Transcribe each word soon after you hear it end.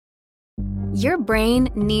Your brain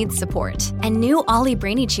needs support, and new Ollie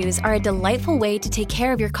Brainy Chews are a delightful way to take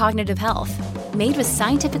care of your cognitive health. Made with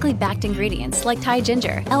scientifically backed ingredients like Thai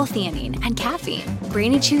ginger, L-theanine, and caffeine,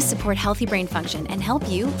 Brainy Chews support healthy brain function and help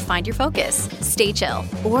you find your focus, stay chill,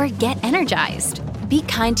 or get energized. Be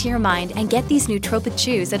kind to your mind and get these nootropic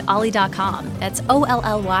chews at ollie.com. That's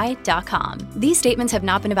OLLY.com. These statements have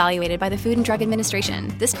not been evaluated by the Food and Drug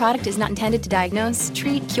Administration. This product is not intended to diagnose,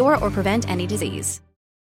 treat, cure, or prevent any disease.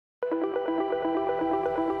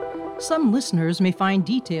 Some listeners may find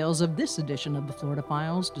details of this edition of the Florida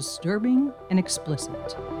Files disturbing and explicit.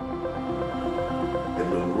 That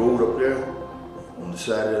little road up there, on the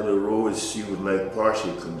side of that little road, she was like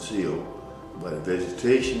partially concealed by the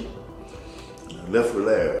vegetation. Left her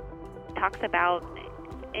there. Talks about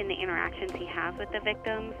in the interactions he has with the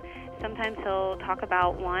victims, sometimes he'll talk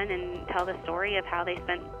about one and tell the story of how they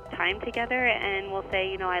spent time together, and will say,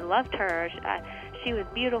 you know, I loved her. She was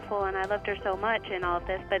beautiful and I loved her so much and all of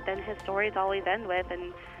this, but then his stories always end with,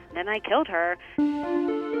 and then I killed her.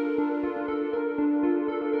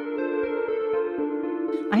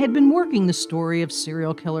 I had been working the story of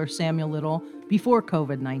serial killer Samuel Little before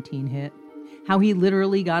COVID-19 hit, how he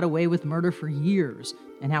literally got away with murder for years,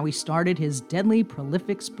 and how he started his deadly,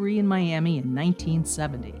 prolific spree in Miami in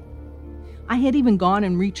 1970. I had even gone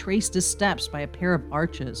and retraced his steps by a pair of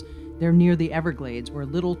arches there near the Everglades, where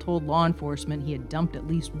Little told law enforcement he had dumped at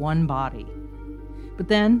least one body. But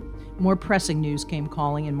then, more pressing news came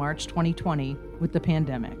calling in March 2020 with the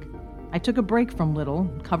pandemic. I took a break from Little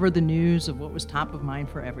and covered the news of what was top of mind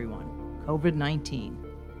for everyone, COVID-19.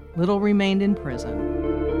 Little remained in prison.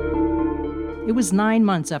 It was 9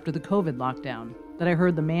 months after the COVID lockdown that I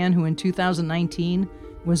heard the man who in 2019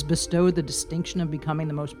 was bestowed the distinction of becoming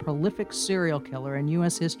the most prolific serial killer in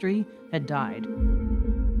U.S. history had died.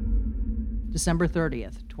 December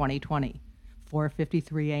 30th, 2020,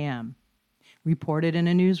 4:53 a.m. Reported in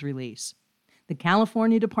a news release. The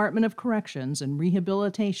California Department of Corrections and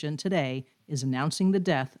Rehabilitation today is announcing the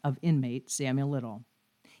death of inmate Samuel Little.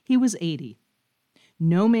 He was 80.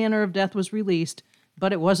 No manner of death was released,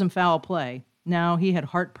 but it wasn't foul play. No, he had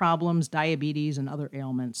heart problems, diabetes, and other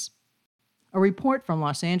ailments. A report from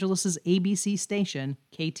Los Angeles' ABC station,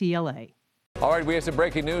 KTLA. All right, we have some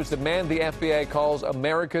breaking news. The man the FBI calls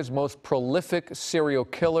America's most prolific serial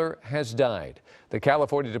killer has died. The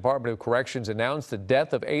California Department of Corrections announced the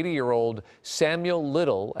death of 80-year-old Samuel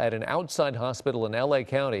Little at an outside hospital in L.A.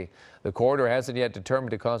 County. The coroner hasn't yet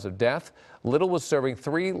determined the cause of death. Little was serving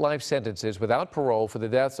 3 life sentences without parole for the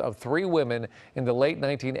deaths of 3 women in the late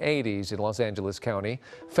 1980s in Los Angeles County.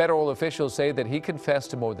 Federal officials say that he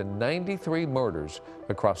confessed to more than 93 murders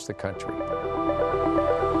across the country.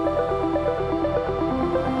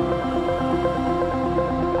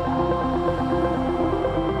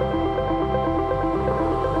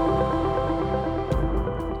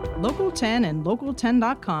 Local 10 and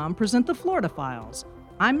Local10.com present the Florida Files.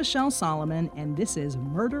 I'm Michelle Solomon, and this is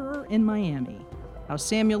Murderer in Miami, how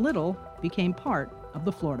Samuel Little became part of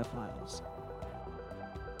the Florida Files.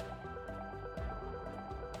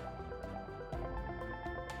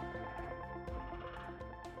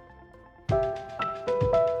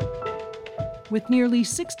 With nearly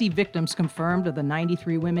 60 victims confirmed of the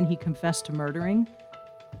 93 women he confessed to murdering,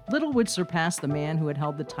 Little would surpass the man who had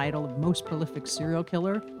held the title of most prolific serial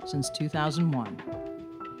killer since 2001.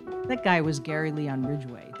 That guy was Gary Leon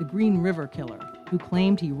Ridgway, the Green River Killer, who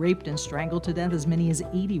claimed he raped and strangled to death as many as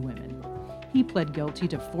 80 women. He pled guilty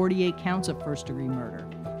to 48 counts of first-degree murder,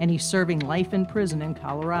 and he's serving life in prison in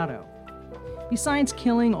Colorado. Besides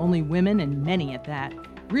killing only women, and many at that,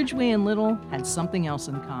 Ridgway and Little had something else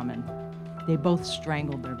in common. They both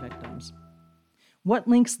strangled their victims. What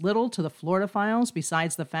links Little to the Florida Files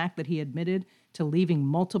besides the fact that he admitted to leaving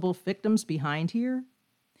multiple victims behind here?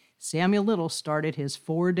 Samuel Little started his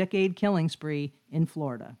 4-decade killing spree in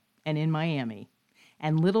Florida and in Miami,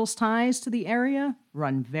 and Little's ties to the area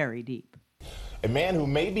run very deep. A man who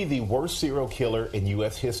may be the worst serial killer in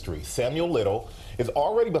U.S. history, Samuel Little, is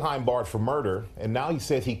already behind bars for murder, and now he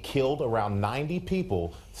says he killed around 90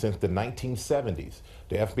 people since the 1970s.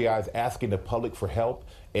 The FBI is asking the public for help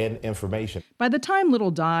and information. By the time Little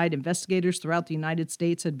died, investigators throughout the United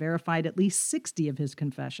States had verified at least 60 of his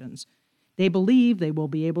confessions. They believe they will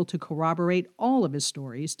be able to corroborate all of his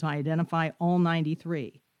stories to identify all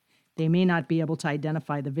 93. They may not be able to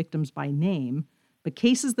identify the victims by name, but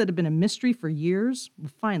cases that have been a mystery for years will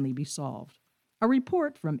finally be solved. A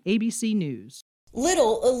report from ABC News.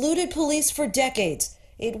 Little eluded police for decades.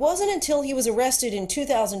 It wasn't until he was arrested in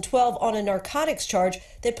 2012 on a narcotics charge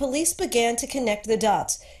that police began to connect the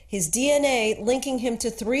dots. his DNA linking him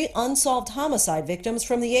to 3 unsolved homicide victims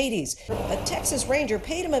from the 80s. A Texas Ranger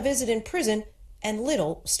paid him a visit in prison, and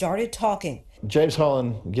Little started talking. James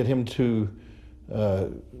Holland, get him to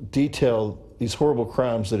detail these horrible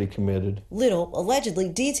crimes that he committed. Little allegedly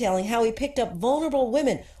detailing how he picked up vulnerable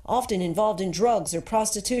women, often involved in drugs or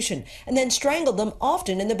prostitution, and then strangled them,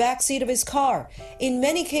 often in the back seat of his car. In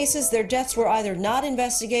many cases, their deaths were either not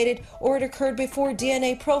investigated or it occurred before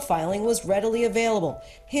DNA profiling was readily available.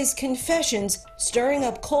 His confessions stirring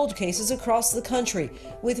up cold cases across the country,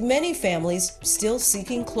 with many families still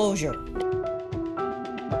seeking closure.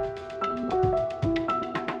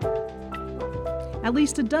 At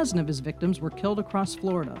least a dozen of his victims were killed across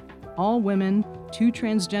Florida, all women, 2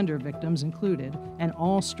 transgender victims included, and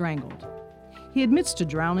all strangled. He admits to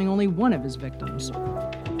drowning only one of his victims. And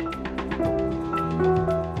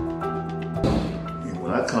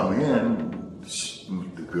when I come in,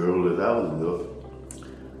 the girl that I was with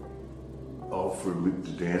offered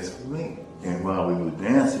to dance with me. And while we were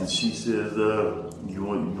dancing, she says, you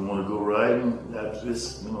want to go riding after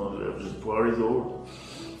this, after this party's over?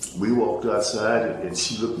 We walked outside and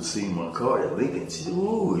she looked and seen my car at Lincoln. She said,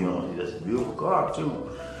 ooh, that's a beautiful car too.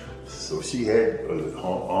 So she had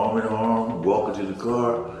arm in arm, walking to the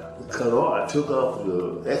car, cut off. I took off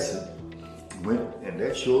the exit, went, and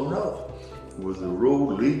that sure enough was a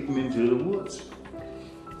road leading into the woods.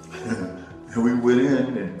 And we went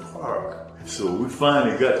in and parked. So we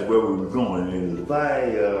finally got to where we were going, and it was by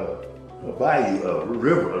a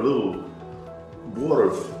river, a little water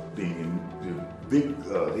thing. They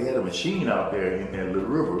had a machine out there in that little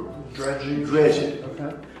river. Dredging.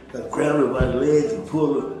 Okay. I grabbed her by the legs and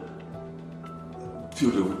pulled her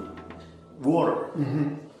to the water.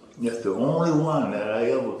 Mm-hmm. That's the only one that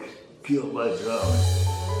I ever killed by drowning.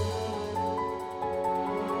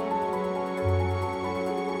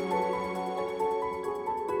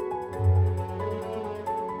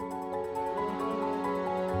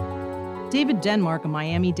 David Denmark, a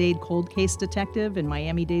Miami-Dade cold case detective in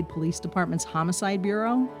Miami-Dade Police Department's Homicide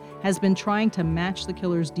Bureau, has been trying to match the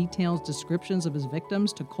killer's detailed descriptions of his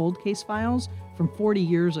victims to cold case files from 40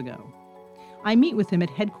 years ago. I meet with him at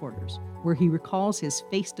headquarters, where he recalls his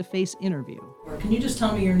face-to-face interview. Can you just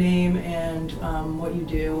tell me your name and what you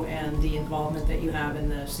do and the involvement that you have in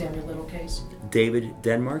the Samuel Little case? David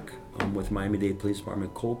Denmark. I'm with Miami-Dade Police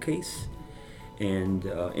Department cold case, and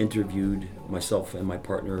interviewed myself and my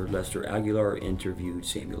partner Lester Aguilar interviewed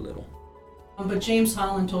Samuel Little. But James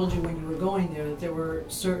Holland told you when you were going there that there were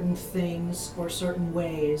certain things or certain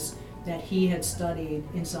ways that he had studied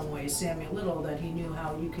in some ways Samuel Little, that he knew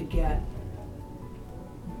how you could get,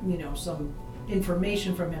 some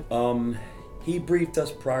information from him. He briefed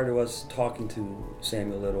us prior to us talking to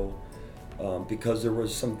Samuel Little because there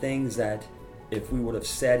was some things that if we would have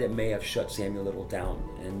said, it may have shut Samuel Little down.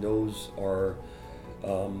 And those are,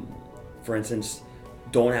 for instance,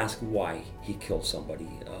 don't ask why he killed somebody,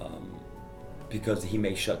 because he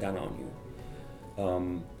may shut down on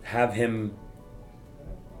you. Have him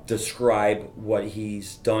describe what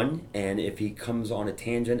he's done, and if he comes on a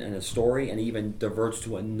tangent and a story and even diverts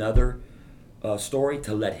to another story,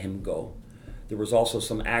 to let him go. There was also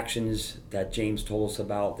some actions that James told us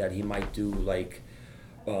about that he might do, like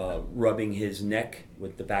rubbing his neck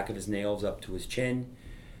with the back of his nails up to his chin,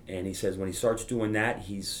 and he says when he starts doing that,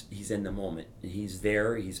 he's in the moment. He's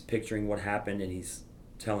there, he's picturing what happened, and he's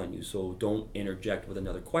telling you. So don't interject with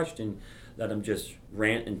another question. Let him just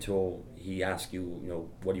rant until he asks you,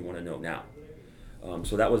 what do you want to know now?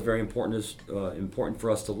 So that was very important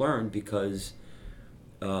for us to learn, because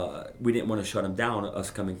we didn't want to shut him down.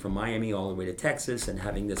 Us coming from Miami all the way to Texas and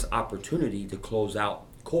having this opportunity to close out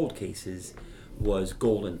cold cases was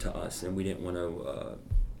golden to us, and we didn't want to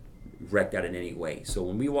wreck that in any way. So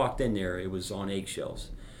when we walked in there, it was on eggshells,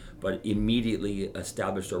 but immediately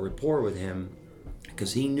established a rapport with him,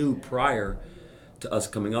 because he knew prior to us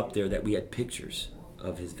coming up there that we had pictures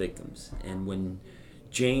of his victims. And when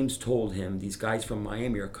James told him, these guys from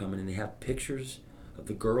Miami are coming and they have pictures of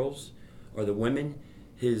the girls or the women,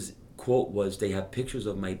 his quote was, "They have pictures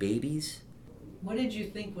of my babies." What did you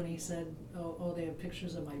think when he said, oh, they have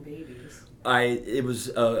pictures of my babies? It was,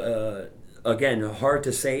 again, hard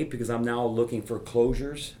to say, because I'm now looking for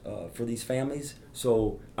closures for these families.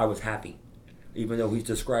 So I was happy. Even though he's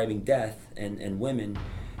describing death and women,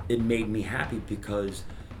 it made me happy, because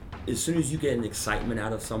as soon as you get an excitement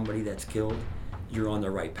out of somebody that's killed, you're on the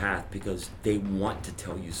right path, because they want to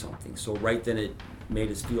tell you something. So right then it made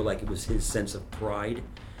us feel like it was his sense of pride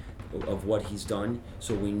of what he's done,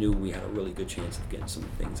 so we knew we had a really good chance of getting some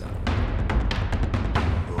things out of it.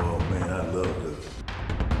 Oh man, I love this.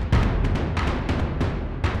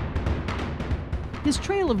 His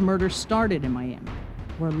trail of murder started in Miami,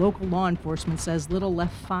 where local law enforcement says Little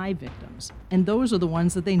left 5 victims, and those are the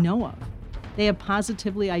ones that they know of. They have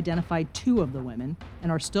positively identified 2 of the women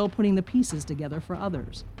and are still putting the pieces together for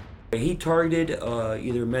others. He targeted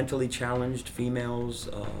either mentally challenged females,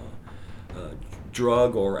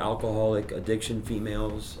 drug or alcoholic addiction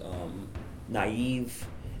females, naive,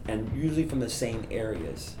 and usually from the same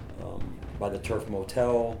areas, by the Turf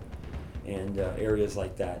Motel and areas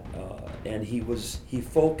like that. And he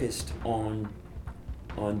focused on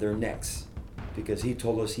their necks, because he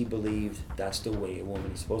told us he believed that's the way a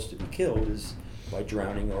woman is supposed to be killed, is by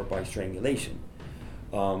drowning or by strangulation.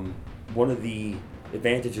 One of the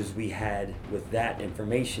advantages we had with that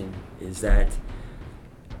information is that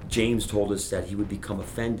James told us that he would become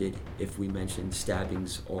offended if we mentioned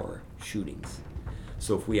stabbings or shootings.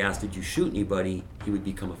 So if we asked, did you shoot anybody, he would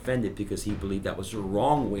become offended because he believed that was the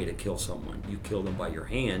wrong way to kill someone. You kill them by your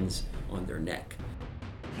hands on their neck.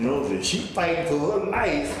 You know, that she fighting for her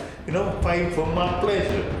life, and I'm fighting for my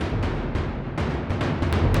pleasure.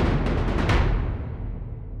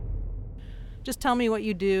 Just tell me what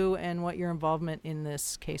you do and what your involvement in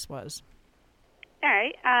this case was. All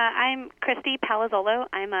right. I'm Christy Palazzolo.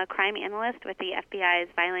 I'm a crime analyst with the FBI's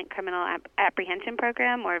Violent Criminal Apprehension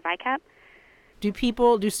Program, or VICAP.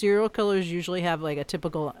 Do serial killers usually have like a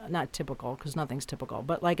typical, not typical because nothing's typical,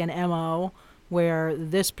 but like an MO where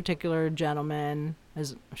this particular gentleman, I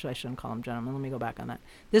shouldn't call him gentleman, let me go back on that.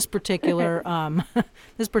 This particular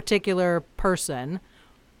this particular person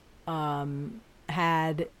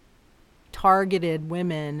had targeted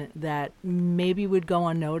women that maybe would go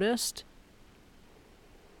unnoticed?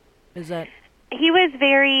 Is that? He was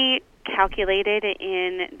very calculated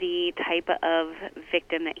in the type of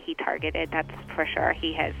victim that he targeted, that's for sure.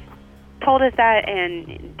 He has told us that,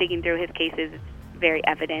 and digging through his cases, it's very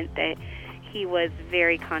evident that he was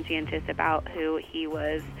very conscientious about who he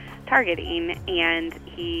was targeting, and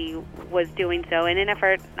he was doing so in an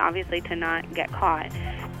effort, obviously, to not get caught.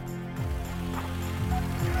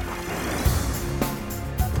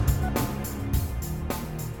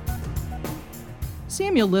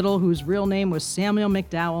 Samuel Little, whose real name was Samuel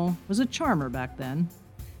McDowell, was a charmer back then.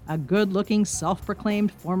 A good-looking,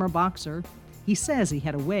 self-proclaimed former boxer, he says he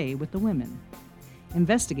had a way with the women.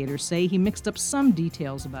 Investigators say he mixed up some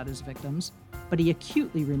details about his victims, but he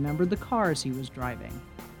acutely remembered the cars he was driving.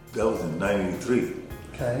 That was in '93.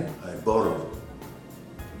 Okay. I bought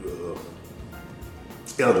a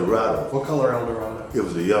Eldorado. What color Eldorado? It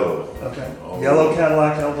was a yellow. Okay. Yellow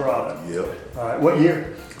Cadillac Eldorado. Yep. All right. What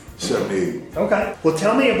year? 78. Okay. Well,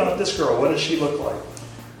 tell me about this girl. What does she look like?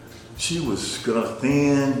 She was kind of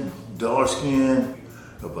thin, dark skinned,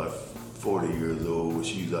 about 40 years old.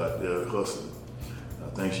 She was out there hustling. I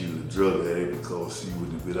think she was a drug addict because she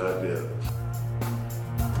wouldn't have been out there.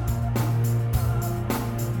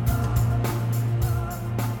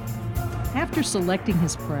 After selecting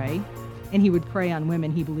his prey, and he would prey on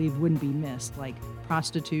women he believed wouldn't be missed, like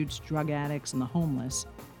prostitutes, drug addicts, and the homeless,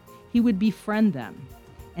 he would befriend them,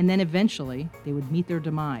 and then eventually they would meet their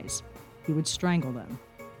demise. He would strangle them.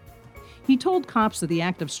 He told cops that the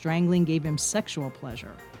act of strangling gave him sexual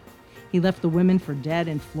pleasure. He left the women for dead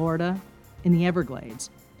in Florida, in the Everglades,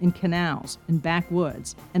 in canals, in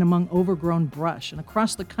backwoods, and among overgrown brush, and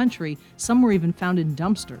across the country, some were even found in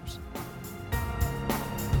dumpsters.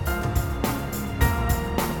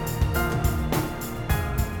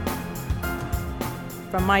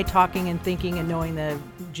 From my talking and thinking and knowing the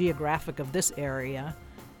geographic of this area,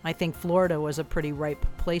 I think Florida was a pretty ripe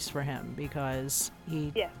place for him because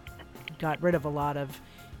he got rid of a lot of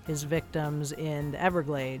his victims in the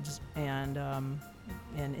Everglades and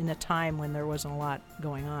in a time when there wasn't a lot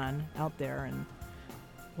going on out there and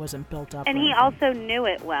wasn't built up. And he also knew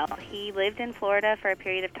it well. He lived in Florida for a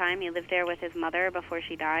period of time. He lived there with his mother before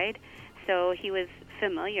she died. So he was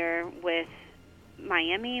familiar with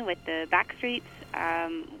Miami, with the back streets,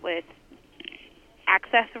 with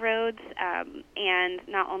access roads, and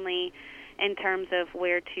not only in terms of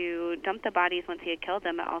where to dump the bodies once he had killed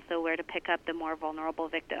them, but also where to pick up the more vulnerable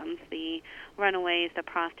victims, the runaways, the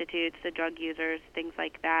prostitutes, the drug users, things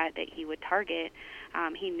like that he would target.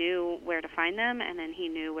 He knew where to find them, and then he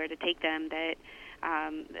knew where to take them. That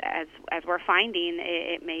as we're finding,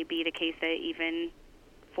 it may be the case that even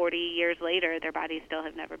 40 years later, their bodies still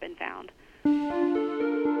have never been found.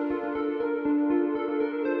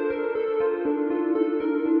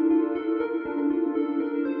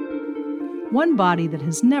 One body that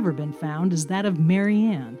has never been found is that of Mary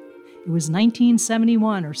Ann. It was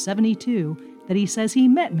 1971 or 72 that he says he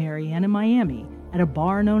met Mary Ann in Miami at a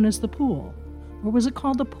bar known as The Pool, or was it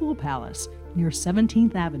called the Pool Palace, near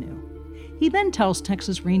 17th Avenue. He then tells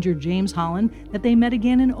Texas Ranger James Holland that they met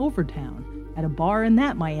again in Overtown at a bar in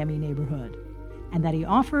that Miami neighborhood, and that he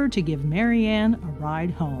offered to give Mary Ann a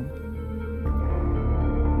ride home.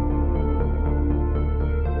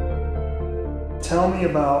 Tell me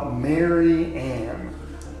about Mary Ann.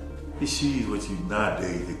 She's what you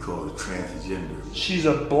nowadays they call a transgender. She's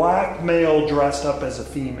a black male dressed up as a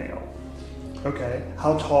female. Okay.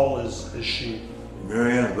 How tall is she?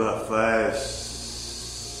 Mary Ann's about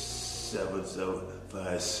 5'7",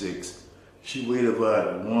 5'6". She weighed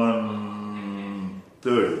about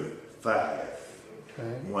 135.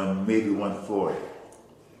 Okay. Maybe 140.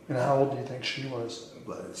 And how old do you think she was?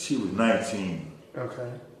 But she was 19.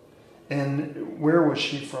 Okay. And where was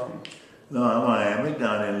she from? No, Miami,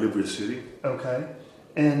 down in Liberty City. Okay.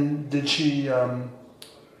 And did she,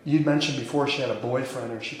 you'd mentioned before she had a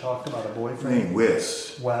boyfriend, or she talked about a boyfriend? Named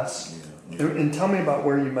Wes. Wes? Yeah. And tell me about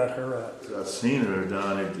where you met her at. I seen her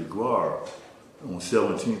down at the Guar on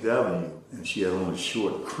 17th Avenue, and she had on a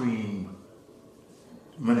short cream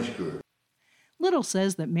miniskirt. Little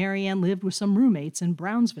says that Mary Ann lived with some roommates in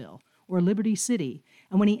Brownsville or Liberty City,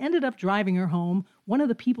 and when he ended up driving her home, one of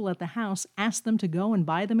the people at the house asked them to go and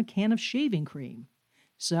buy them a can of shaving cream.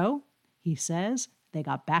 So, he says, they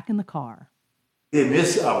got back in the car. Then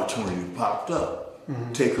this opportunity popped up.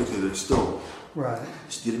 Take her to the store. Right.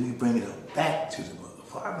 Instead of me bringing her back to the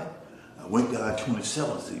apartment, I went down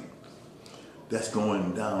 27th Street. That's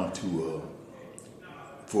going down to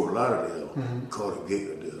Fort Lauderdale, called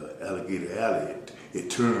the Alligator Alley.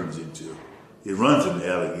 It runs in the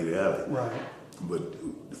Alligator Alley. Right. But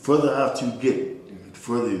the further out you get, the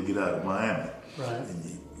further you get out of Miami. Right. And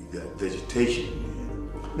you got vegetation.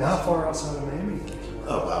 Now, how far outside of Miami do you think you were?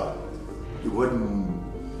 About, it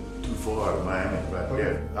wasn't too far out of Miami right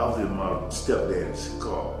there. I was in my stepdad's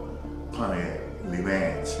car, Pontiac Le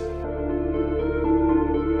Mans.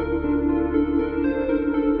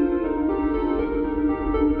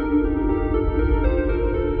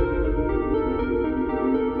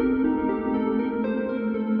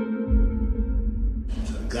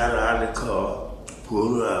 Got her out of the car,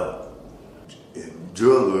 pulled her out, and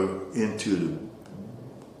drug her into the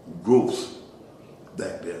growths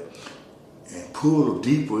back there, and pulled her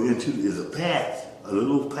deeper into there's a path. A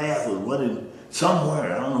little path was running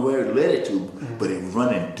somewhere. I don't know where it led it to, but it was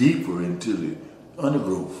running deeper into the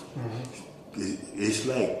undergrowth. It's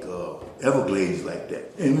like Everglades like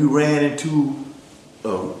that. And we ran into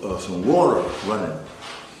some water running.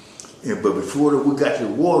 But before we got to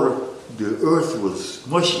the water, the earth was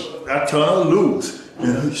mushy. I turned her loose,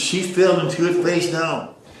 and she fell into it face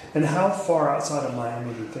down. And how far outside of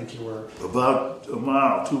Miami do you think you were? About a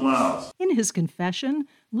mile, 2 miles. In his confession,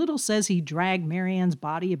 Little says he dragged Mary Ann's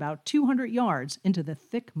body about 200 yards into the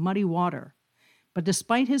thick, muddy water. But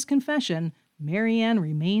despite his confession, Mary Ann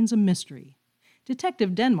remains a mystery.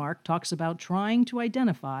 Detective Denmark talks about trying to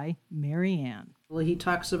identify Mary Ann. Well, he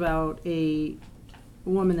talks about a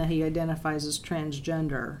woman that he identifies as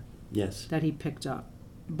transgender. Yes. That he picked up.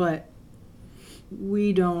 But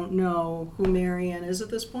we don't know who Mary Ann is at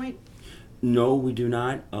this point? No, we do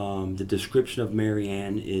not. The description of Mary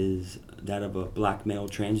Ann is that of a black male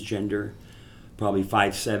transgender, probably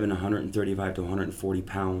 5'7", 135 to 140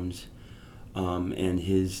 pounds. And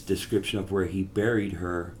his description of where he buried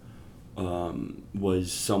her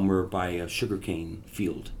was somewhere by a sugarcane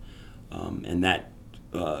field. And that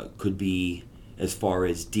could be as far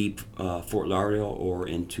as deep Fort Lauderdale or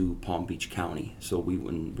into Palm Beach County. So we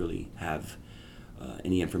wouldn't really have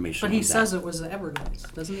any information on that. But he says it was the Everglades,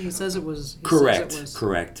 doesn't he? He says it was... Correct.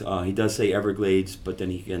 He does say Everglades, but then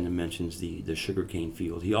he again mentions the sugarcane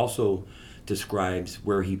field. He also describes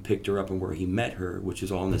where he picked her up and where he met her, which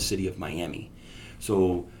is all in the city of Miami.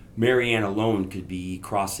 So Mary Ann alone could be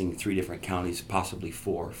crossing 3 different counties, possibly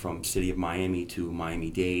 4, from city of Miami to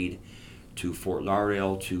Miami-Dade to Fort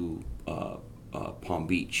Lauderdale to Palm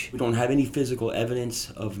Beach. We don't have any physical evidence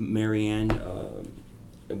of Mary Ann.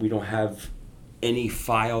 We don't have any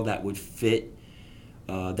file that would fit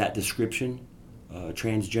that description.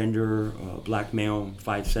 Transgender, black male,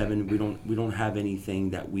 5'7". We don't have anything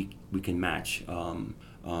that we can match.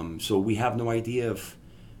 So we have no idea if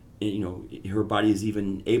her body is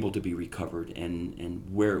even able to be recovered and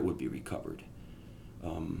where it would be recovered.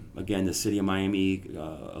 Again, the city of Miami,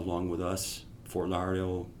 along with us, Fort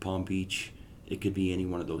Lauderdale, Palm Beach, it could be any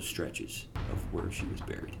one of those stretches of where she was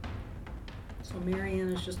buried. So Mary Ann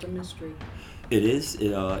is just a mystery. It is.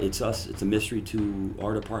 It's us. It's a mystery to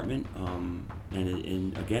our department,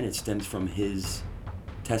 and again, it stems from his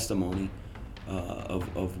testimony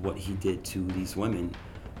of what he did to these women.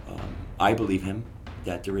 I believe him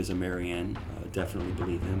that there is a Mary Ann. Definitely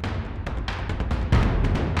believe him.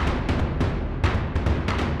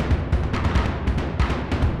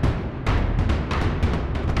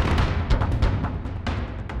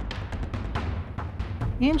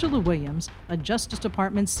 Angela Williams, a Justice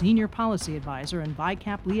Department senior policy advisor and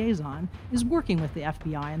VICAP liaison, is working with the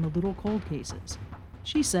FBI in the Little cold cases.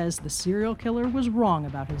 She says the serial killer was wrong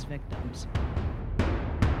about his victims.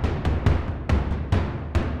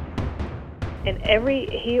 And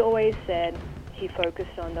he always said he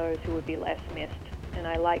focused on those who would be less missed. And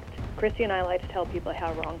Christy and I like to tell people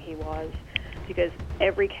how wrong he was, because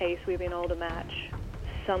every case we've been able to match,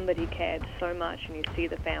 somebody cared so much, and you see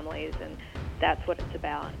the families, and that's what it's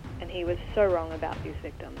about. And he was so wrong about these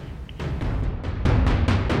victims.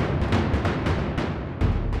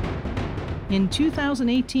 In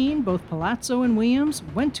 2018, both Palazzo and Williams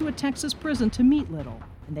went to a Texas prison to meet Little,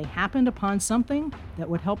 and they happened upon something that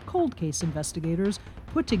would help cold case investigators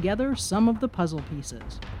put together some of the puzzle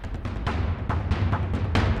pieces.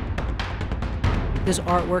 This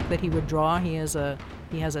artwork that he would draw, he has a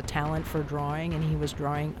talent for drawing, and he was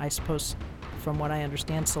drawing, I suppose, from what I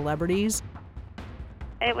understand, celebrities.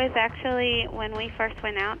 It was actually when we first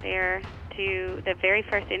went out there to the very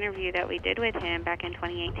first interview that we did with him back in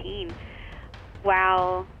 2018.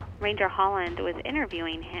 While Ranger Holland was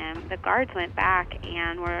interviewing him, the guards went back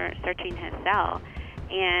and were searching his cell.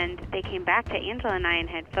 And they came back to Angela and I and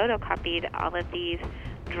had photocopied all of these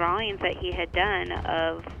drawings that he had done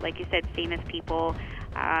of, like you said, famous people,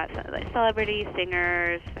 celebrities,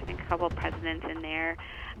 singers, I think a couple of presidents in there.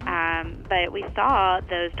 But we saw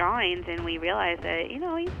those drawings and we realized that,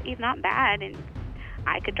 he's not bad, and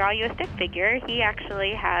I could draw you a stick figure. He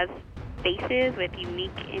actually has faces with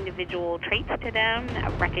unique individual traits to them,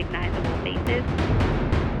 recognizable faces.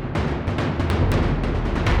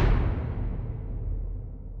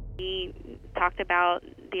 He talked about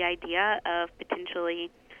the idea of potentially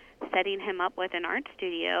setting him up with an art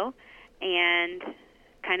studio and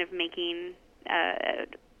kind of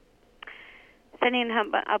setting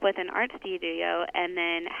him up with an art studio and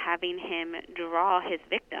then having him draw his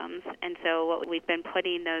victims. And so we've been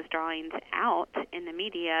putting those drawings out in the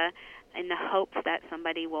media in the hopes that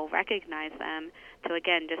somebody will recognize them to,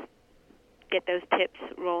 again, just get those tips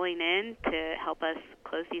rolling in to help us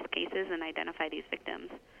close these cases and identify these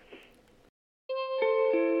victims.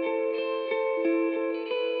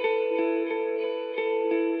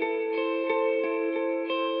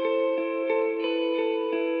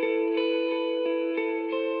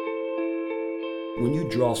 When you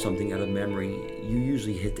draw something out of memory, you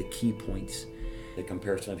usually hit the key points. The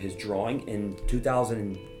comparison of his drawing in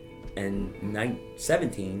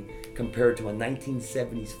 2017 compared to a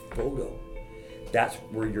 1970s photo, that's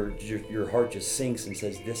where your heart just sinks and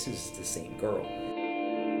says, this is the same girl.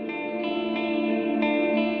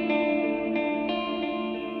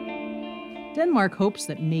 Denmark hopes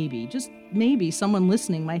that maybe, just maybe, someone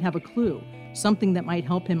listening might have a clue, something that might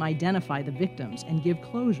help him identify the victims and give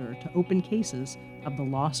closure to open cases of the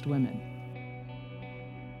lost women.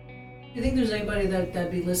 Do you think there's anybody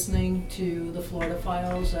that'd be listening to the Florida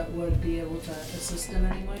Files that would be able to assist in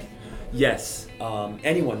any way? Yes,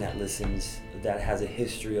 anyone that listens that has a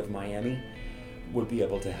history of Miami would be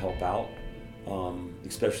able to help out,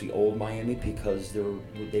 especially old Miami, because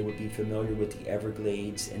they would be familiar with the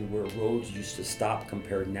Everglades and where roads used to stop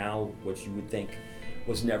compared now, which you would think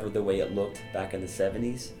was never the way it looked back in the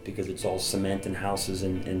 70s, because it's all cement and houses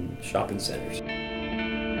and shopping centers.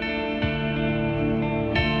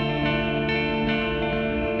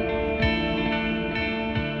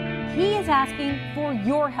 He is asking for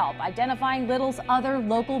your help identifying Little's other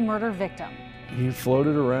local murder victim. He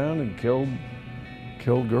floated around and killed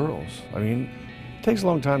girls. I mean, it takes a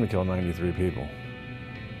long time to kill 93 people.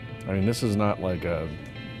 I mean, this is not like a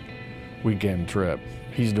weekend trip.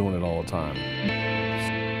 He's doing it all the time.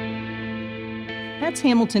 That's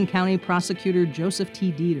Hamilton County Prosecutor Joseph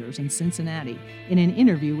T. Dieters in Cincinnati in an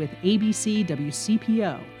interview with ABC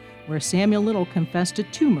WCPO, where Samuel Little confessed to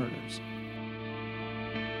 2 murders.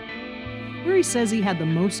 Where he says he had the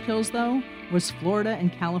most kills, though, was Florida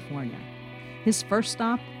and California. His first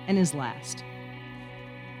stop and his last.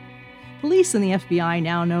 Police and the FBI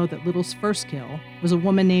now know that Little's first kill was a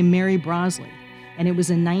woman named Mary Brosley, and it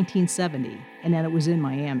was in 1970, and that it was in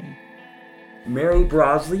Miami. Mary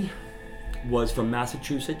Brosley was from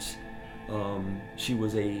Massachusetts. She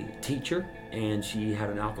was a teacher, and she had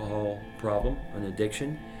an alcohol problem, an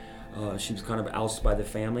addiction. She was kind of ousted by the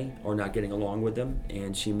family, or not getting along with them,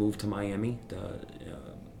 and she moved to Miami,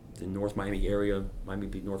 the North Miami area,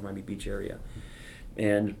 North Miami Beach area.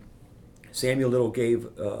 And Samuel Little gave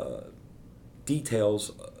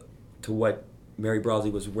details to what Mary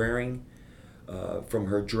Brosley was wearing, from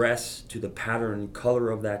her dress to the pattern and color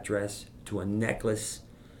of that dress to a necklace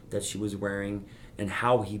that she was wearing, and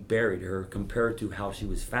how he buried her compared to how she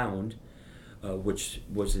was found, which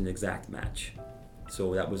was an exact match.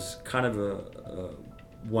 So that was kind of a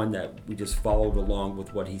one that we just followed along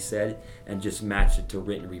with what he said and just matched it to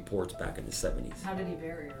written reports back in the 70s. How did he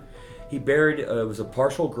bury her? He buried, it was a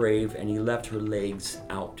partial grave, and he left her legs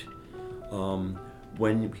out.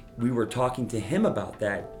 When we were talking to him about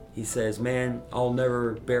that, he says, man, I'll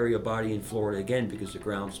never bury a body in Florida again because the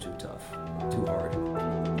ground's too tough, too hard.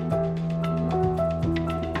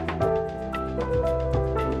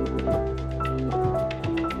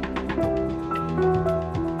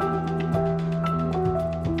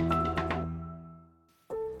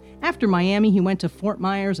 After Miami, he went to Fort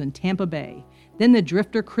Myers and Tampa Bay. Then the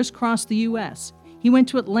drifter crisscrossed the U.S. He went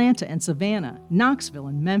to Atlanta and Savannah, Knoxville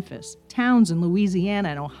and Memphis, towns in Louisiana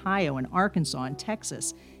and Ohio and Arkansas and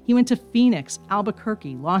Texas. He went to Phoenix,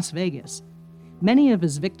 Albuquerque, Las Vegas. Many of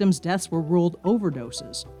his victims' deaths were ruled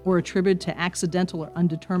overdoses or attributed to accidental or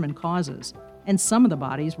undetermined causes, and some of the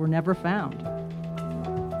bodies were never found.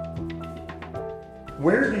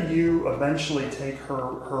 Where do you eventually take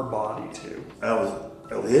her body to? I was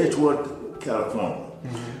headed toward California.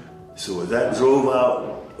 So as I drove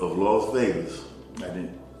out of Las Vegas,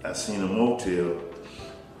 I seen a motel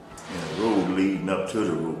and a road leading up to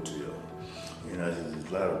the motel. And there's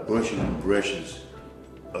a lot of bushes and brushes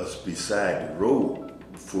beside the road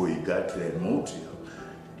before you got to that motel.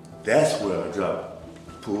 That's where I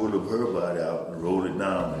pulled up her body out and rolled it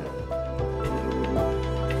down there.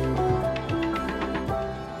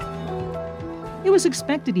 It was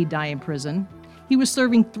expected he'd die in prison. He was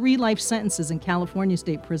serving 3 life sentences in California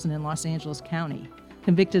State Prison in Los Angeles County,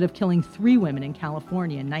 convicted of killing 3 women in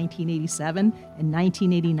California in 1987 and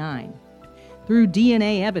 1989. Through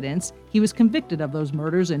DNA evidence, he was convicted of those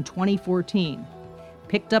murders in 2014.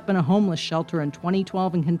 Picked up in a homeless shelter in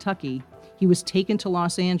 2012 in Kentucky, he was taken to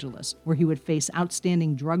Los Angeles, where he would face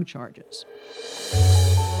outstanding drug charges.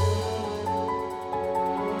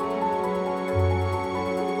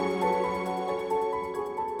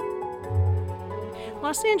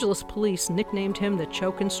 Los Angeles police nicknamed him the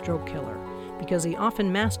choke and stroke killer because he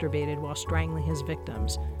often masturbated while strangling his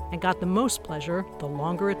victims and got the most pleasure the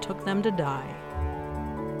longer it took them to die.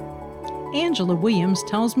 Angela Williams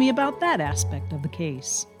tells me about that aspect of the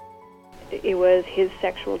case. It was his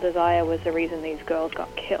sexual desire was the reason these girls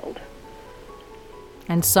got killed.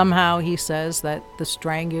 And somehow he says that the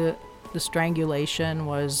strangulation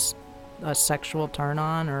was a sexual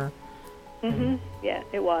turn-on, or? Yeah,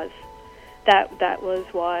 it was. That was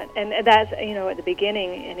what, and that's, at the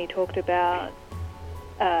beginning, and he talked about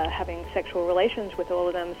having sexual relations with all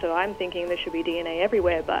of them, so I'm thinking there should be DNA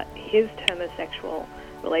everywhere, but his term of sexual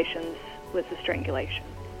relations was the strangulation,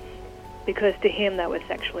 because to him that was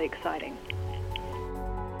sexually exciting.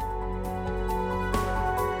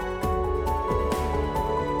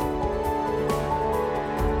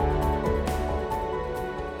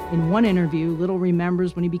 In one interview, Little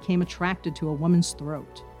remembers when he became attracted to a woman's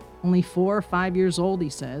throat. Only 4 or 5 years old, he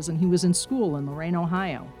says, and he was in school in Lorain,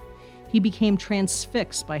 Ohio. He became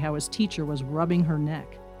transfixed by how his teacher was rubbing her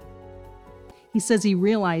neck. He says he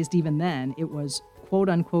realized even then it was, quote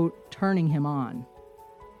unquote, turning him on.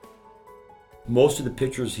 Most of the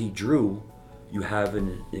pictures he drew, you have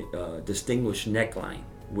a distinguished neckline,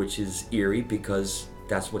 which is eerie because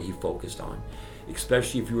that's what he focused on.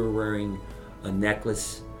 Especially if you were wearing a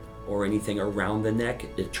necklace or anything around the neck,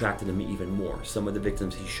 it attracted him even more. Some of the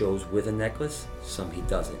victims he shows with a necklace, some he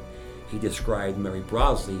doesn't. He described Mary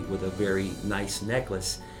Brosley with a very nice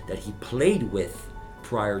necklace that he played with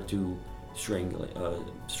prior to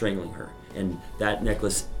strangling her. And that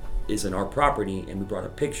necklace is in our property, and we brought a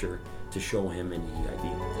picture to show him, and he ID'd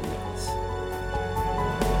the necklace.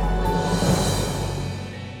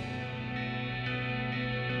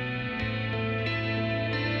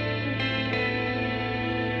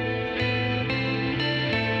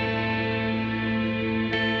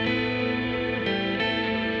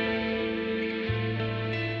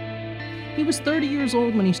 He was 30 years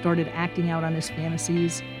old when he started acting out on his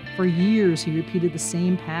fantasies. For years, he repeated the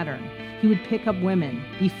same pattern. He would pick up women,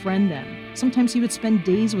 befriend them. Sometimes he would spend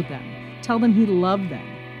days with them, tell them he loved them.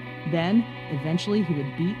 Then, eventually, he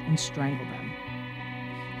would beat and strangle them.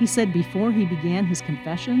 He said before he began his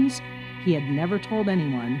confessions, he had never told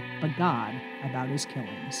anyone but God about his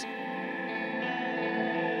killings.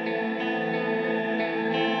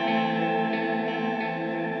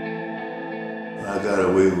 I got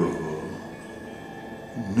away with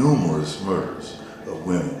numerous murders of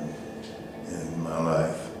women in my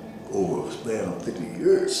life over a span of 50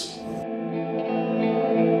 years.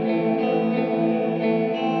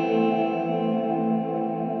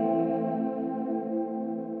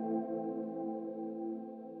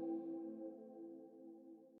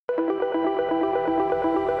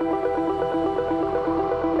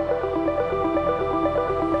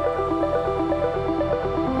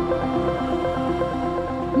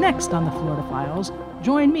 Next on the Florida Files,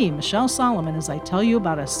 join me, Michelle Solomon, as I tell you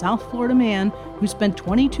about a South Florida man who spent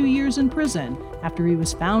 22 years in prison after he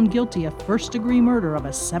was found guilty of first-degree murder of a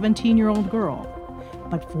 17-year-old girl.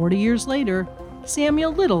 But 40 years later,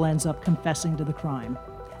 Samuel Little ends up confessing to the crime.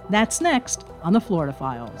 That's next on the Florida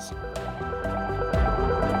Files.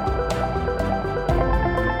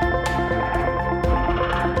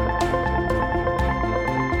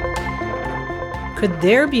 Could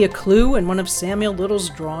there be a clue in one of Samuel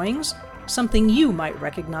Little's drawings? Something you might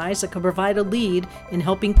recognize that could provide a lead in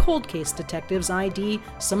helping cold case detectives ID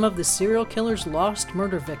some of the serial killer's lost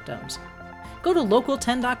murder victims. Go to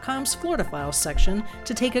Local10.com's Florida Files section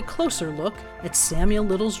to take a closer look at Samuel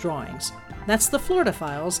Little's drawings. That's the Florida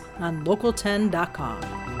Files on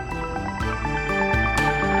Local10.com.